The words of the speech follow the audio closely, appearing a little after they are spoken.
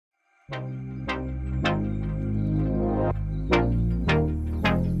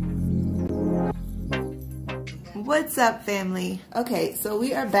What's up, family? Okay, so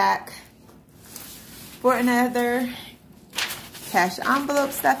we are back for another cash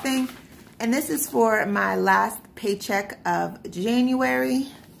envelope stuffing, and this is for my last paycheck of January.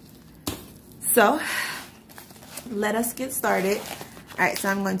 So let us get started. All right, so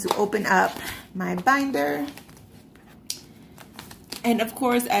I'm going to open up my binder, and of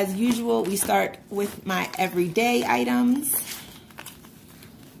course, as usual, we start with my everyday items,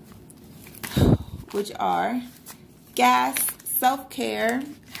 which are gas, self-care,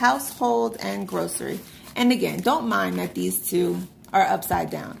 household, and grocery. And again, don't mind that these two are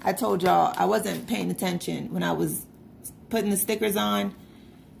upside down. I told y'all I wasn't paying attention when I was putting the stickers on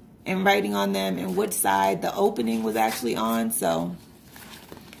and writing on them and which side the opening was actually on. So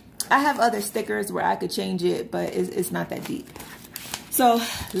I have other stickers where I could change it, but it's not that deep. So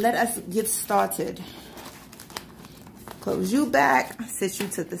let us get started. Close you back, sit you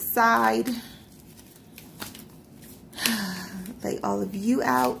to the side. Lay all of you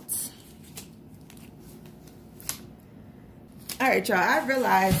out. All right, y'all, I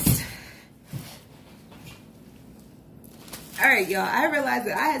realized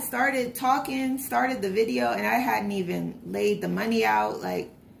that I had started the video, and I hadn't even laid the money out.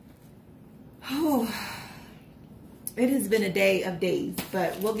 Like, oh, it has been a day of days,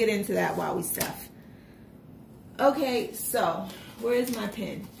 but we'll get into that while we stuff. Okay, so where is my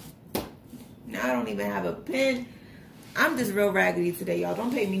pen? Now I don't even have a pen. I'm just real raggedy today, y'all.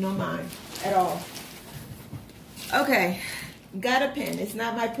 Don't pay me no mind at all. Okay, got a pen. It's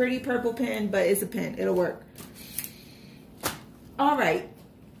not my pretty purple pen, but it's a pen. It'll work. All right.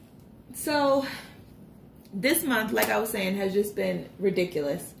 So this month, like I was saying, has just been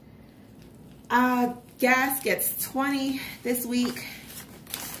ridiculous. Gas gets 20 this week.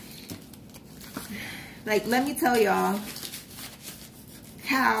 Like, let me tell y'all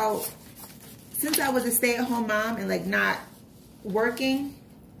how, since I was a stay-at-home mom and like not working,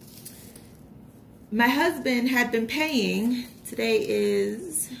 my husband had been paying, today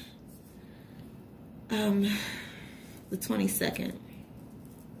is the 22nd.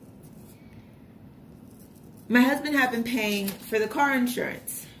 My husband had been paying for the car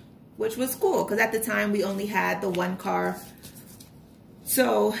insurance, which was cool because at the time we only had the one car.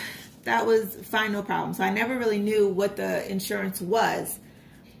 So that was fine, no problem. So I never really knew what the insurance was.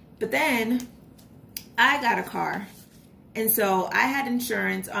 But then I got a car, and so I had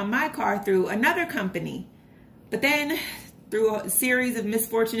insurance on my car through another company. But then through a series of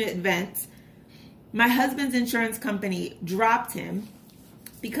misfortunate events, my husband's insurance company dropped him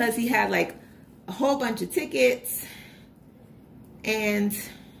because he had like a whole bunch of tickets, and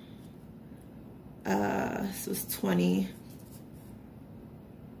this was 20.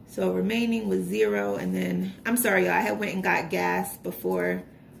 So remaining was 0, and then, I'm sorry, y'all, I had went and got gas before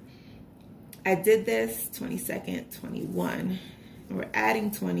I did this. 22nd, 21. And we're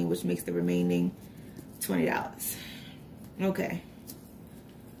adding 20, which makes the remaining $20. Okay.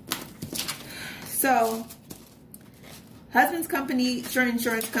 So husband's company,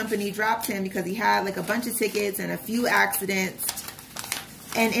 insurance company, dropped him because he had like a bunch of tickets and a few accidents.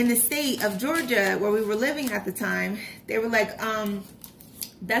 And in the state of Georgia, where we were living at the time, they were like,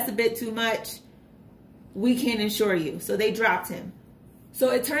 that's a bit too much. We can't insure you. So they dropped him. So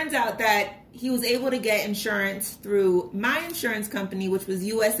it turns out that he was able to get insurance through my insurance company, which was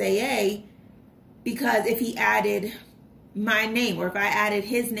USAA, because if he added my name, or if I added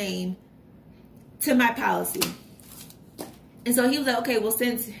his name to my policy. And so he was like, okay, well,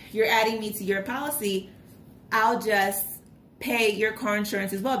 since you're adding me to your policy, I'll just pay your car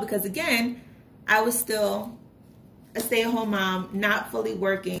insurance as well. Because again, I was still a stay-at-home mom, not fully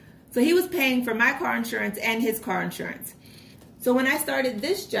working. So he was paying for my car insurance and his car insurance. So when I started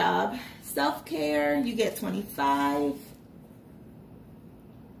this job, self-care, you get 25,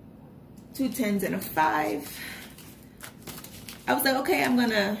 2 10s and a 5. I was like, okay, I'm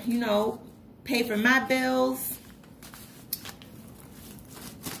gonna, you know, pay for my bills,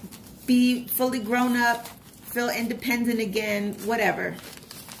 be fully grown up, feel independent again, whatever.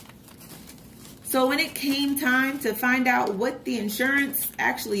 So when it came time to find out what the insurance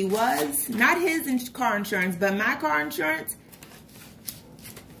actually was, not his car insurance, but my car insurance,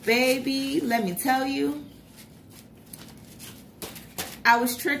 baby, let me tell you, I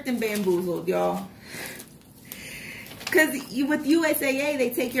was tricked and bamboozled, y'all. Because with USAA, they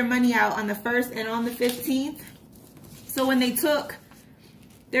take your money out on the 1st and on the 15th. So when they took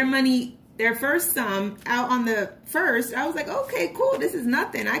their money, their first sum out on the 1st, I was like, okay, cool. This is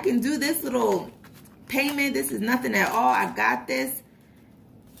nothing. I can do this little payment. This is nothing at all. I got this.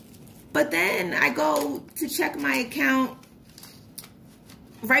 But then I go to check my account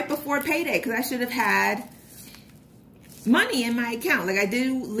right before payday because I should have had money in my account. Like, I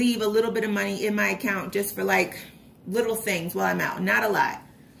do leave a little bit of money in my account just for like little things while I'm out, not a lot.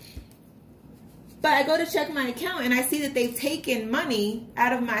 But I go to check my account and I see that they've taken money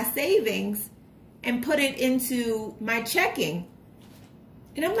out of my savings and put it into my checking.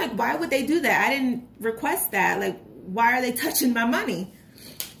 And I'm like, why would they do that? I didn't request that. Like, why are they touching my money?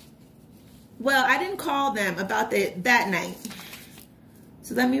 Well, I didn't call them about that night.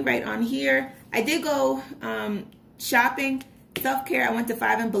 So let me write on here. I did go shopping, self-care. I went to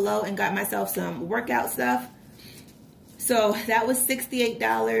Five and Below and got myself some workout stuff. So that was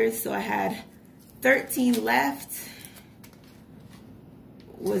 $68. So I had 13 left.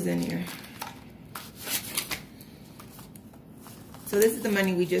 What was in here? So this is the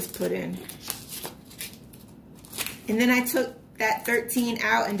money we just put in. And then I took that 13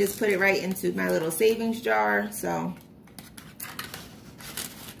 out and just put it right into my little savings jar. So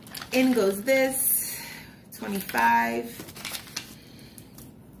in goes this, 25.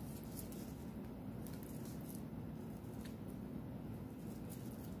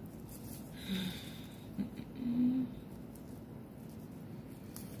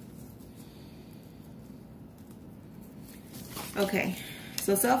 Okay,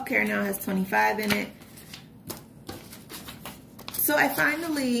 so self-care now has 25 in it. So I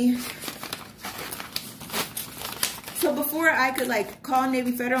finally, so before I could like call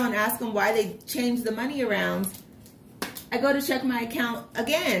Navy Federal and ask them why they changed the money around, I go to check my account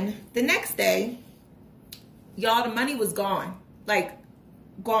again the next day. Y'all, the money was gone. Like,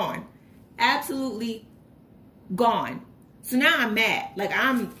 gone. Absolutely gone. So now I'm mad. Like,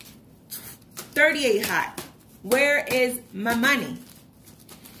 I'm 38 hot. Where is my money?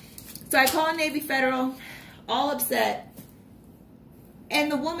 So I call Navy Federal, all upset.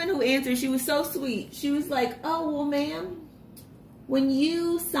 And the woman who answered, she was so sweet. She was like, oh, well, ma'am, when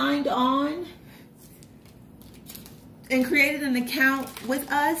you signed on and created an account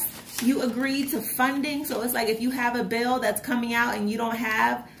with us, you agreed to funding. So it's like if you have a bill that's coming out and you don't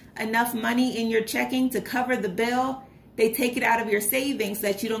have enough money in your checking to cover the bill, they take it out of your savings so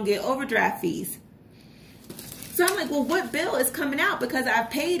that you don't get overdraft fees. So I'm like, well, what bill is coming out? Because I've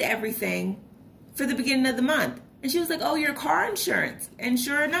paid everything for the beginning of the month. And she was like, oh, your car insurance. And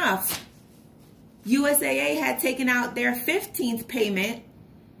sure enough, USAA had taken out their 15th payment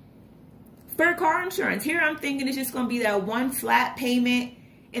for car insurance. Here I'm thinking it's just going to be that one flat payment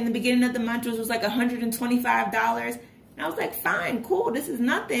in the beginning of the month, which was like $125. And I was like, fine, cool, this is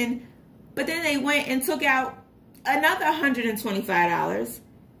nothing. But then they went and took out another $125.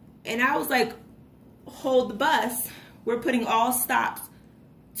 And I was like, hold the bus. We're putting all stops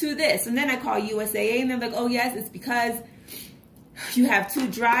to this. And then I call USAA and they're like, oh yes, it's because you have 2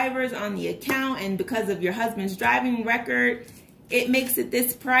 drivers on the account and because of your husband's driving record, it makes it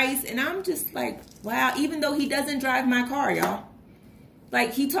this price. And I'm just like, wow, even though he doesn't drive my car, y'all.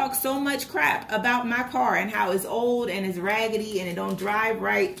 Like, he talks so much crap about my car and how it's old and it's raggedy and it don't drive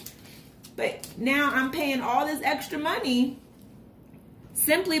right. But now I'm paying all this extra money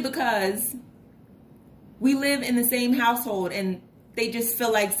simply because we live in the same household and they just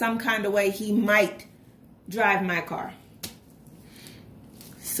feel like some kind of way he might drive my car.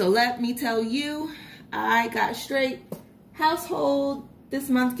 So let me tell you, I got straight. Household this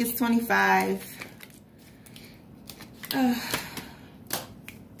month gets 25.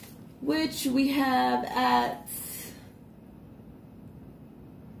 Which we have at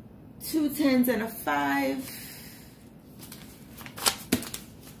 2 10s and a 5.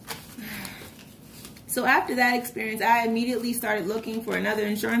 So after that experience, I immediately started looking for another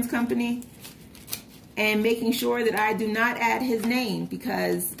insurance company and making sure that I do not add his name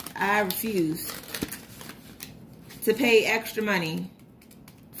because I refuse to pay extra money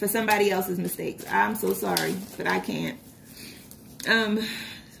for somebody else's mistakes. I'm so sorry, but I can't.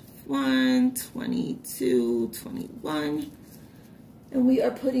 1, 22, 21. And we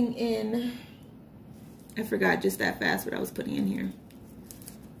are putting in, I forgot just that fast what I was putting in here.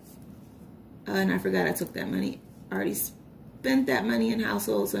 And I forgot I took that money. I already spent that money in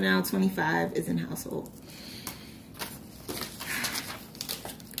household, so now 25 is in household.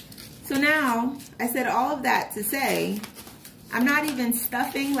 So now, I said all of that to say, I'm not even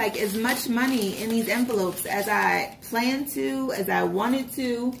stuffing like as much money in these envelopes as I planned to, as I wanted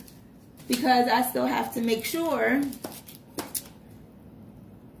to, because I still have to make sure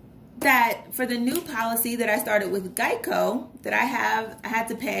that for the new policy that I started with Geico, that I had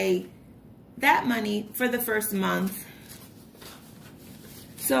to pay that money for the first month.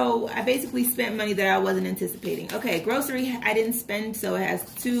 So I basically spent money that I wasn't anticipating. Okay, grocery I didn't spend, so it has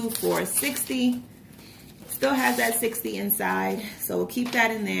 2 for $60. Still has that 60 inside, so we'll keep that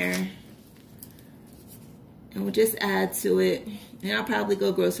in there. And we'll just add to it. And I'll probably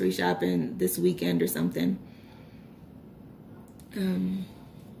go grocery shopping this weekend or something.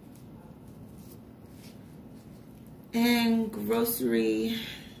 And grocery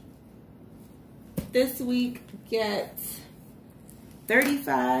this week gets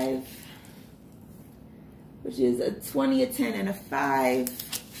 35, which is a 20, a 10, and a 5.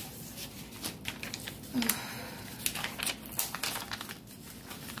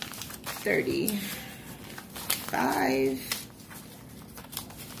 35.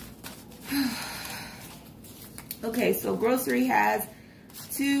 Okay, so grocery has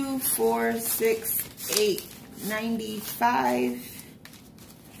 2, 4, 6, 8, 95.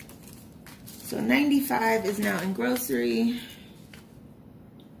 So 95 is now in grocery.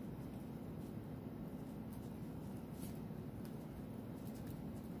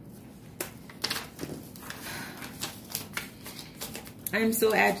 I'm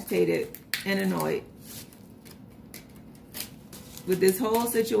so agitated and annoyed with this whole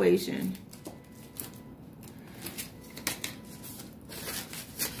situation.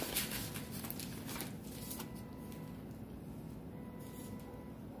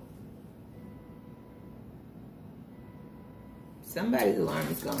 Somebody's alarm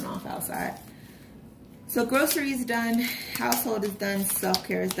is going off outside. So grocery is done, household is done,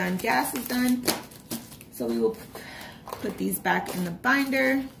 self-care is done, gas is done. So we will put these back in the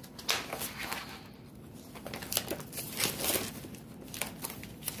binder.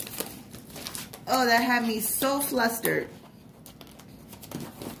 Oh, that had me so flustered.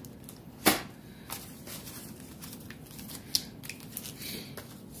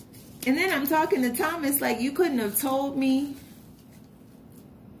 And then I'm talking to Thomas like, you couldn't have told me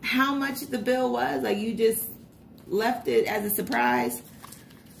how much the bill was. Like, you just left it as a surprise.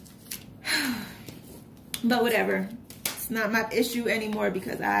 But whatever. It's not my issue anymore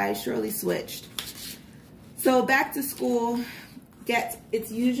because I surely switched. So back to school gets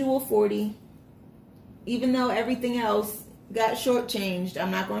its usual 40. Even though everything else got shortchanged,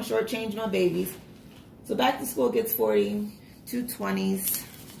 I'm not going to shortchange my babies. So back to school gets 40, 2 20s.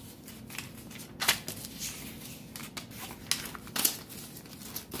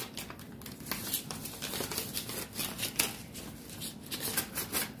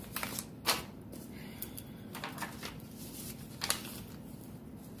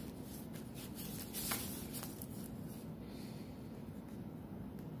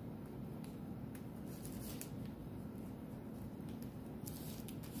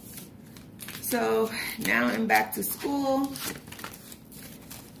 So now I'm back to school.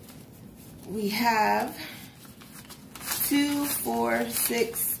 We have 2, 4,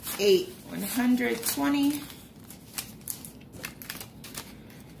 6, 8, 120.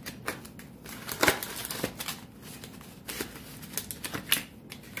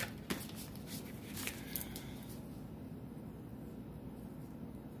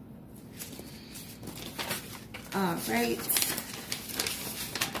 All right.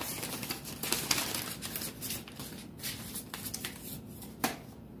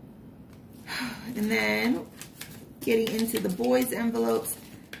 And then getting into the boys' envelopes,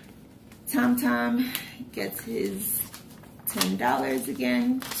 Tom gets his $10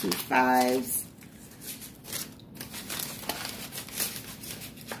 again, 2 5s.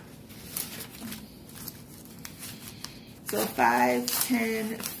 So 5,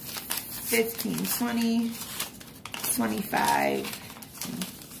 10, 15, 20, 25, and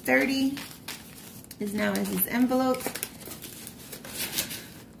 30 is now in his envelope.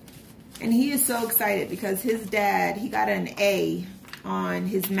 And he is so excited because his dad, he got an A on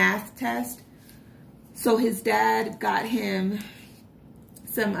his math test. So his dad got him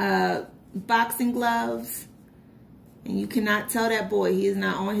some boxing gloves. And you cannot tell that boy he is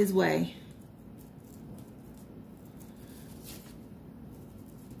not on his way.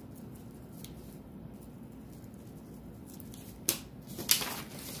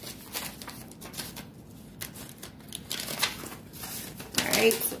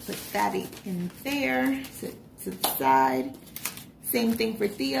 So put that in there to the side. Same thing for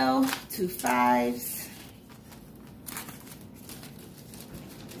Theo, 2 5s.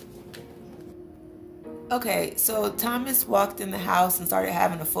 Okay, so Thomas walked in the house and started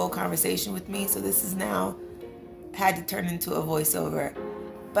having a full conversation with me. So this is now had to turn into a voiceover.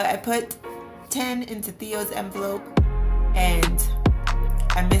 But I put 10 into Theo's envelope and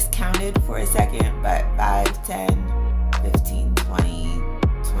I miscounted for a second, but 5, 10, 15, 20,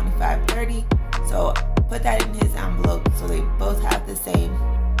 25, 30. So put that in his envelope so they both have the same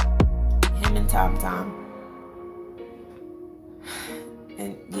him and Tom Tom.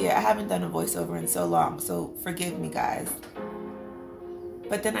 And yeah, I haven't done a voiceover in so long, so forgive me, guys.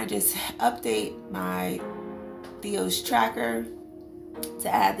 But then I just update my Theo's tracker to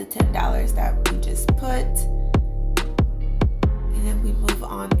add the $10 that we just put. And then we move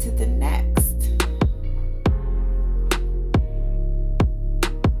on to the next.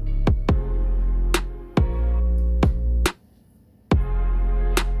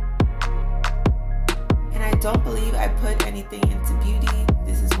 And I don't believe I put anything into beauty.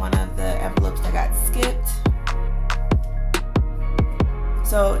 This is one of the envelopes that got skipped.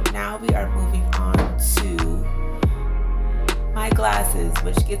 So now we are moving on to my glasses,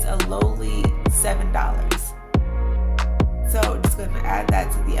 which gets a lowly $7. So I'm just going to add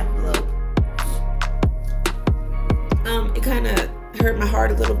that to the envelope. It kind of hurt my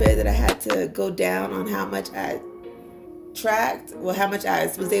heart a little bit that I had to go down on how much I tracked, well, how much I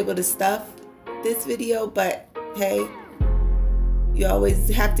was able to stuff this video, but hey, you always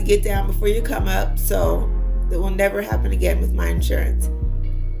have to get down before you come up, so that will never happen again with my insurance.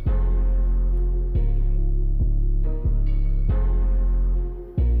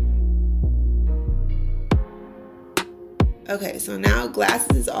 Okay, so now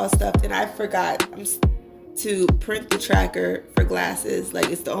glasses is all stuffed, and I forgot to print the tracker for glasses. Like,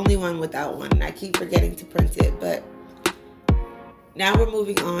 it's the only one without one, and I keep forgetting to print it. But now we're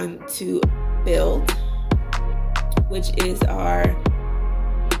moving on to build, which is our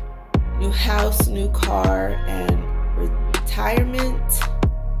new house, new car, and retirement.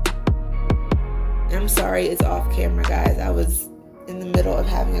 I'm sorry, it's off camera, guys. I was in the middle of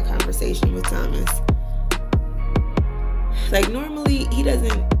having a conversation with Thomas. Like, normally he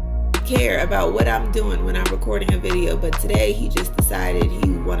doesn't care about what I'm doing when I'm recording a video, but today he just decided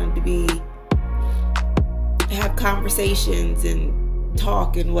he wanted to have conversations and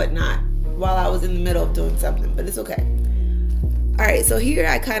talk and whatnot while I was in the middle of doing something, but it's okay. All right, so here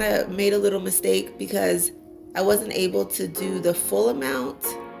I kind of made a little mistake because I wasn't able to do the full amount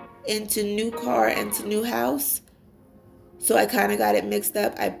into new car and to new house. So I kind of got it mixed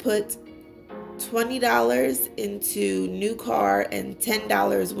up. I put $20 into new car and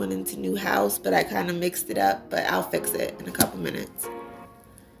 $10 went into new house, but I kind of mixed it up, but I'll fix it in a couple minutes.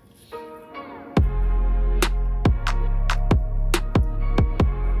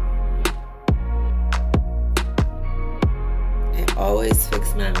 I always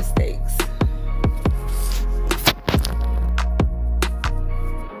fix my mistakes.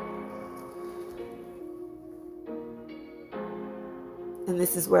 And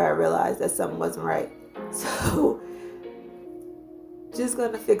this is where I realized that something wasn't right. So just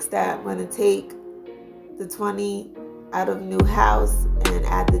gonna fix that. I'm gonna take the 20 out of new house and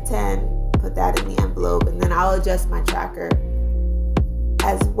add the 10, put that in the envelope, and then I'll adjust my tracker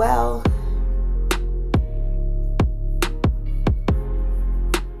as well.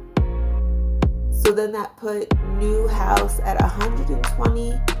 So then that put new house at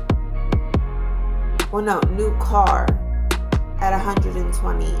 120. Well, no, new car at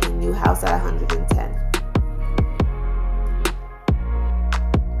 120 and new house at 110.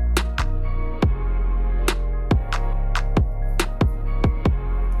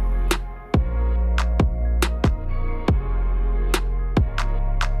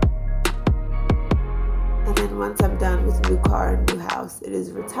 And then once I'm done with new car and new house, it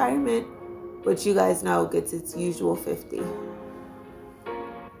is retirement, which you guys know gets its usual 50,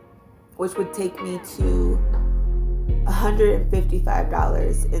 which would take me to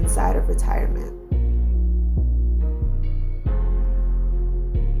 $155 inside of retirement.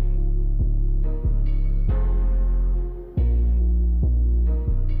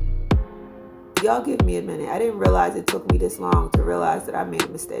 Y'all give me a minute. I didn't realize it took me this long to realize that I made a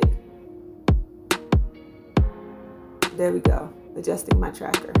mistake. There we go. Adjusting my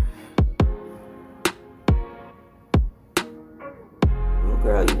tracker. Oh,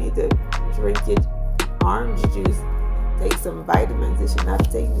 girl, you need to drink your orange juice. Take some vitamins. It should not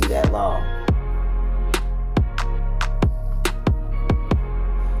take me that long.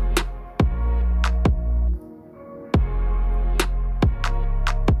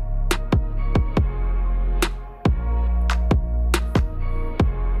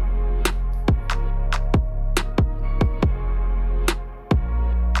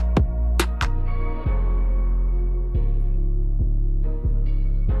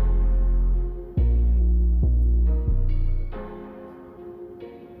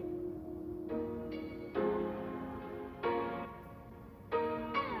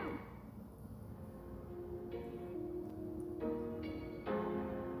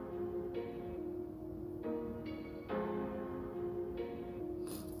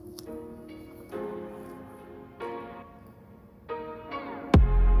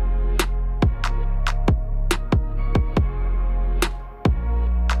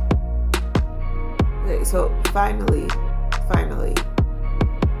 So finally,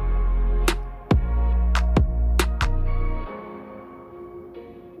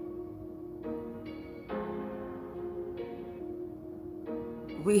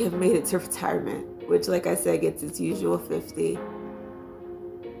 we have made it to retirement, which, like I said, gets its usual 50.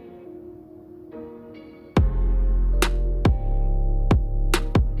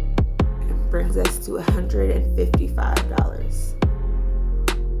 It brings us to $155.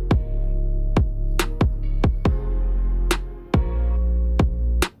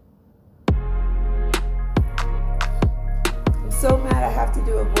 I'm so mad I have to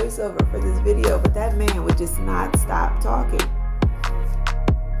do a voiceover for this video, but that man would just not stop talking.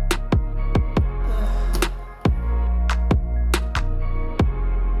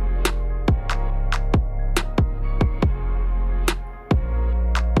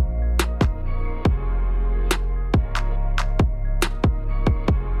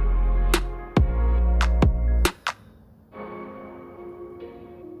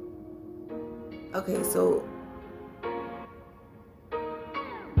 Okay, so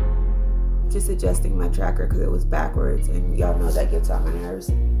just adjusting my tracker because it was backwards, and y'all know that gets on my nerves.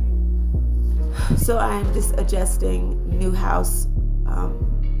 So I'm just adjusting new house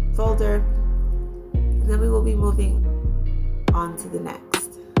folder, and then we will be moving on to the next.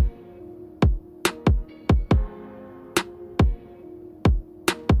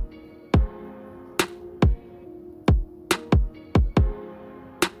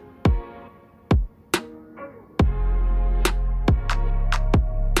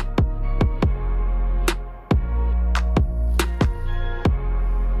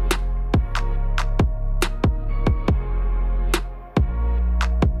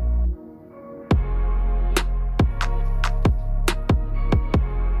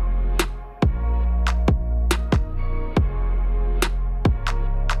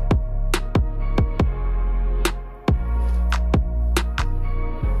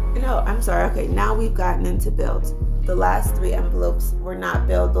 I'm sorry. Okay, now we've gotten into build. The last 3 envelopes were not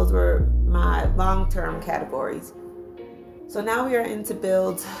build. Those were my long-term categories. So now we are into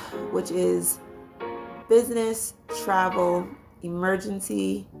build, which is business, travel,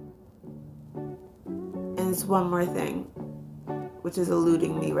 emergency, and it's one more thing, which is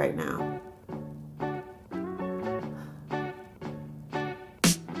eluding me right now.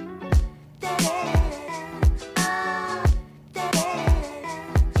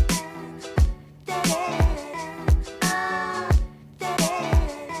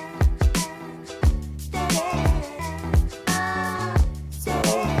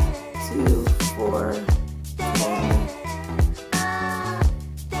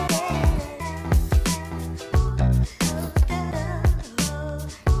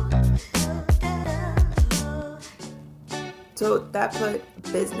 So that put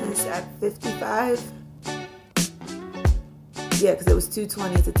business at 55. Yeah, because it was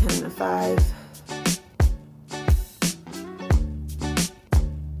 220 to 10 to 5.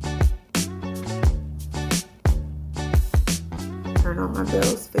 Turn on my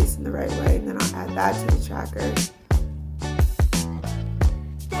bills facing the right way, and then I'll add that to the tracker.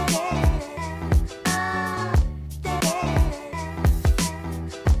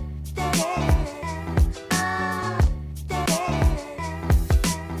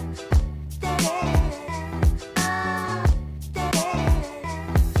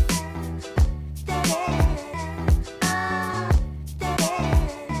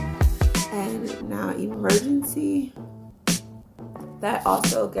 Emergency, that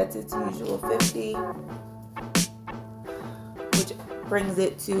also gets its usual 50, which brings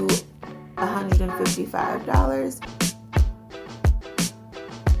it to $155.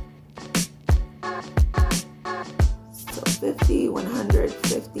 So 50,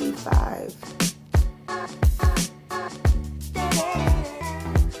 155.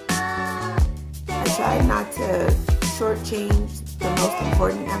 I tried not to shortchange the most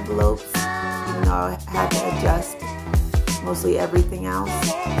important envelopes, even though I had to adjust mostly everything else.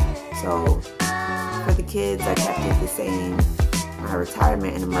 So for the kids, I kept it the same. My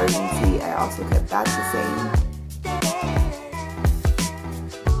retirement and emergency, I also kept that the same.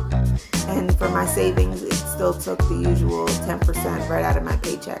 And for my savings, it still took the usual 10% right out of my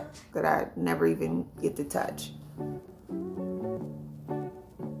paycheck that I never even get to touch.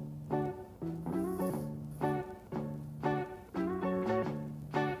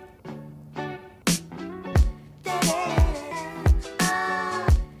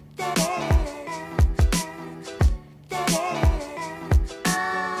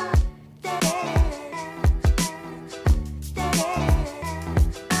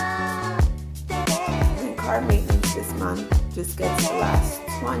 Car maintenance this month just gets the last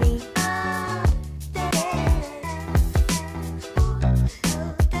 20.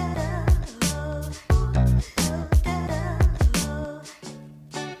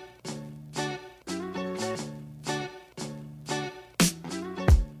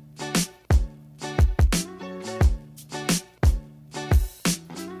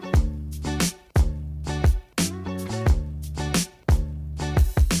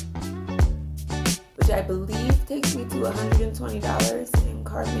 I believe takes me to $120 in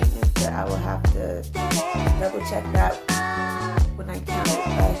car maintenance, but I will have to double check that when I count it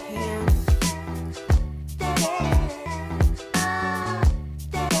by hand.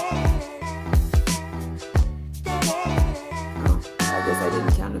 Oh, I guess I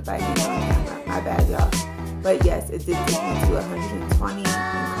didn't count it by hand on camera. My bad, y'all. But yes, it did take me to $120 in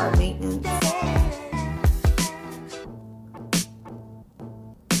car maintenance.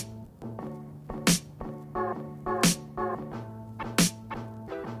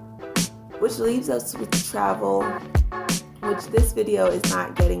 Which leaves us with travel, which this video is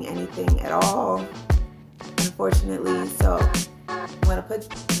not getting anything at all, unfortunately. So I'm gonna put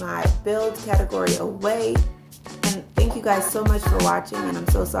my build category away. And thank you guys so much for watching, and I'm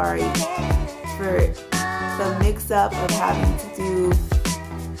so sorry for the mix-up of having to do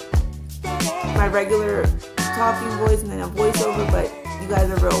my regular talking voice and then a voiceover, but you guys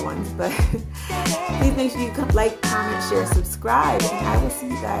are real ones. But please make sure you like, comment, share, subscribe, and I will see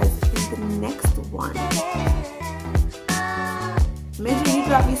you guys in the next one. Make sure you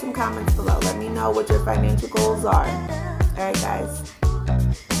drop me some comments below. Let me know what your financial goals are. Alright guys,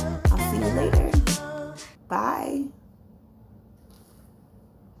 I'll see you later. Bye.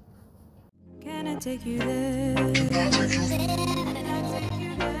 Can I take you there?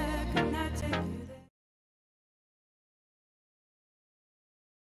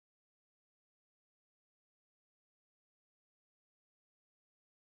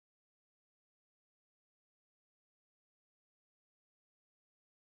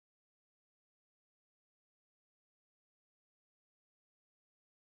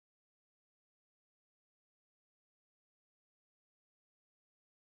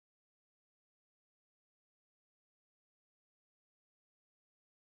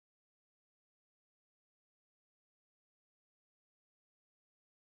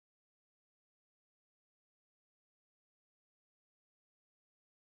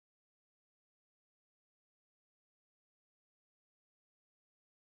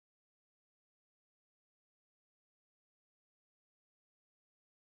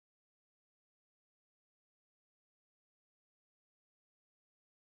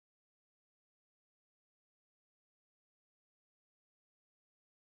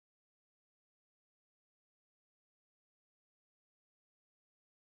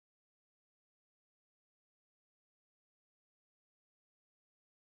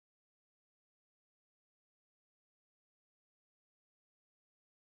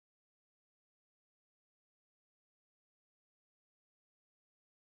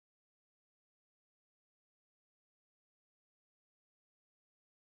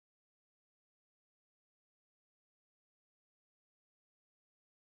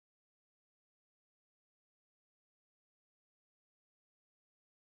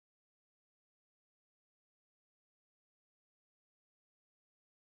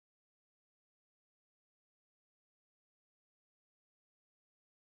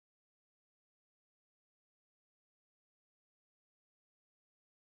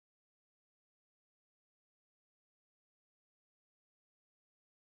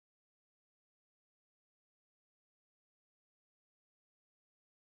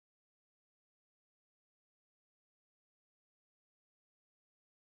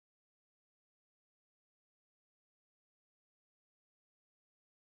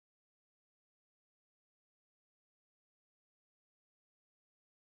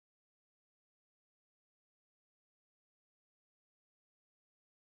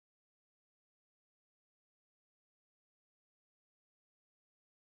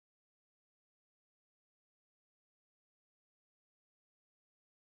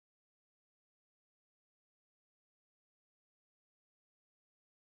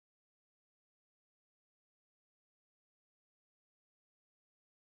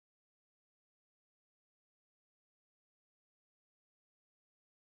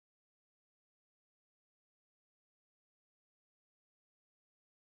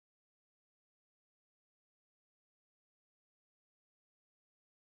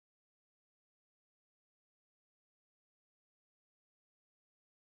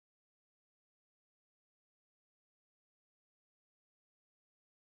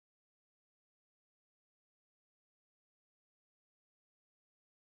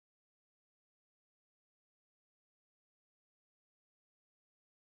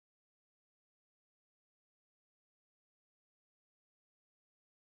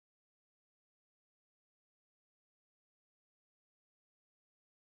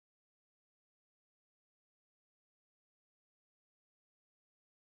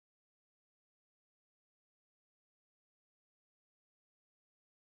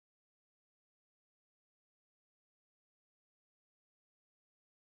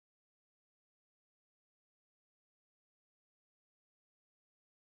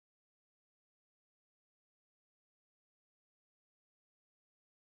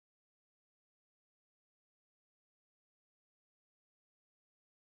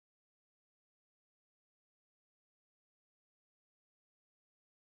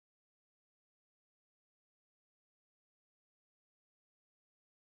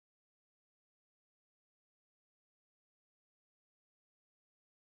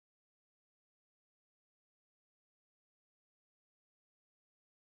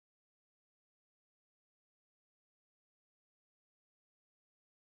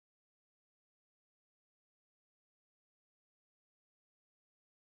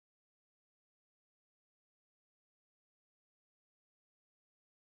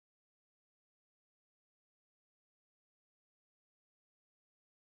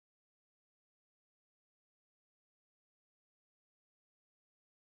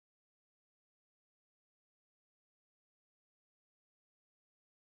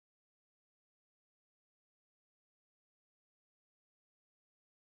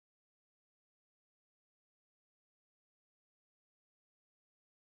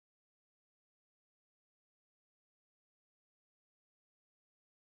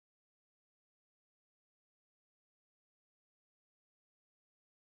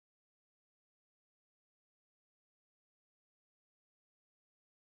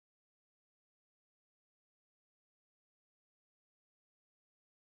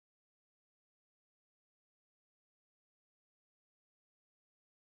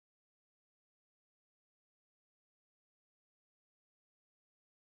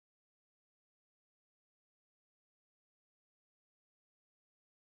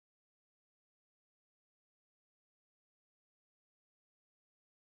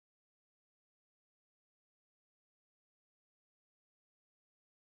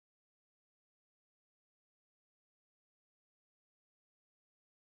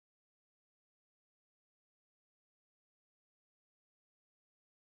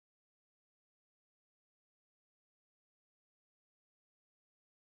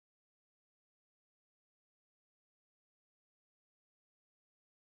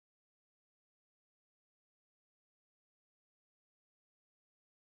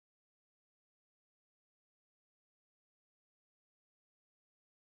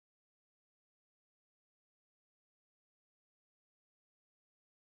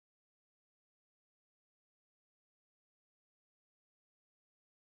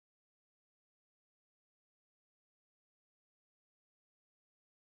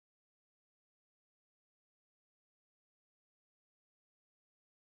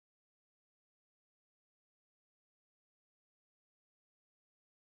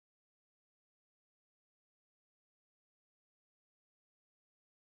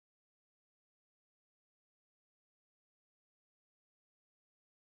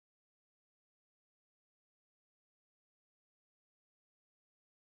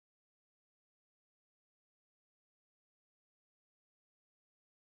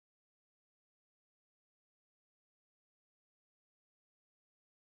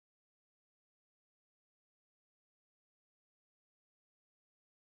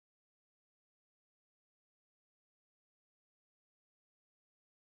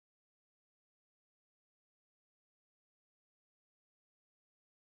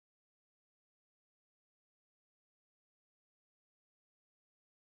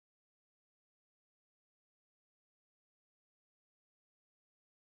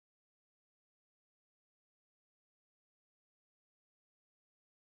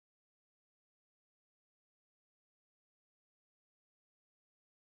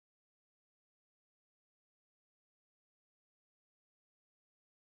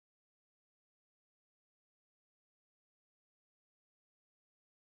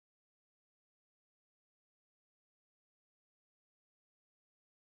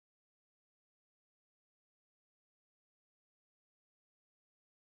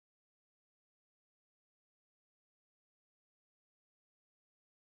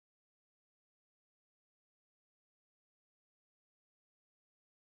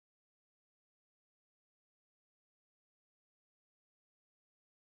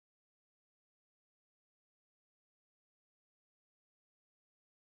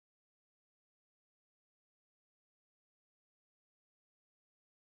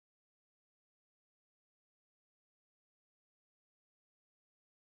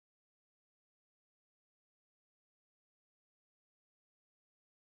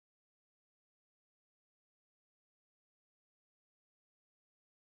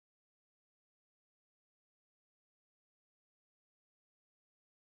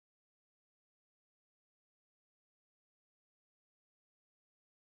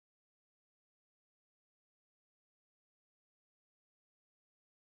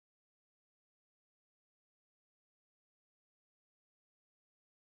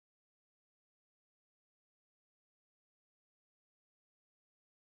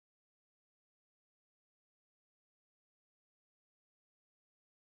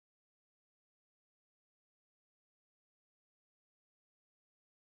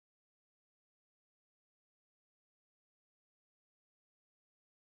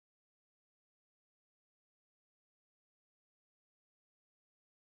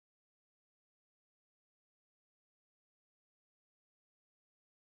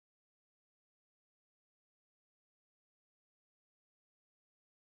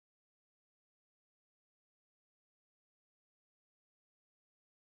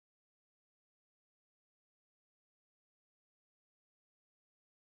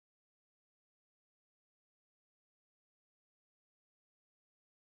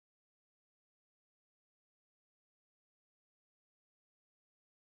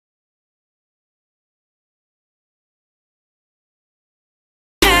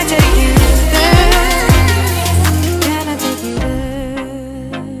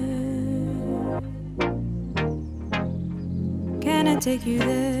 take you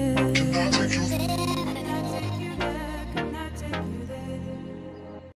there.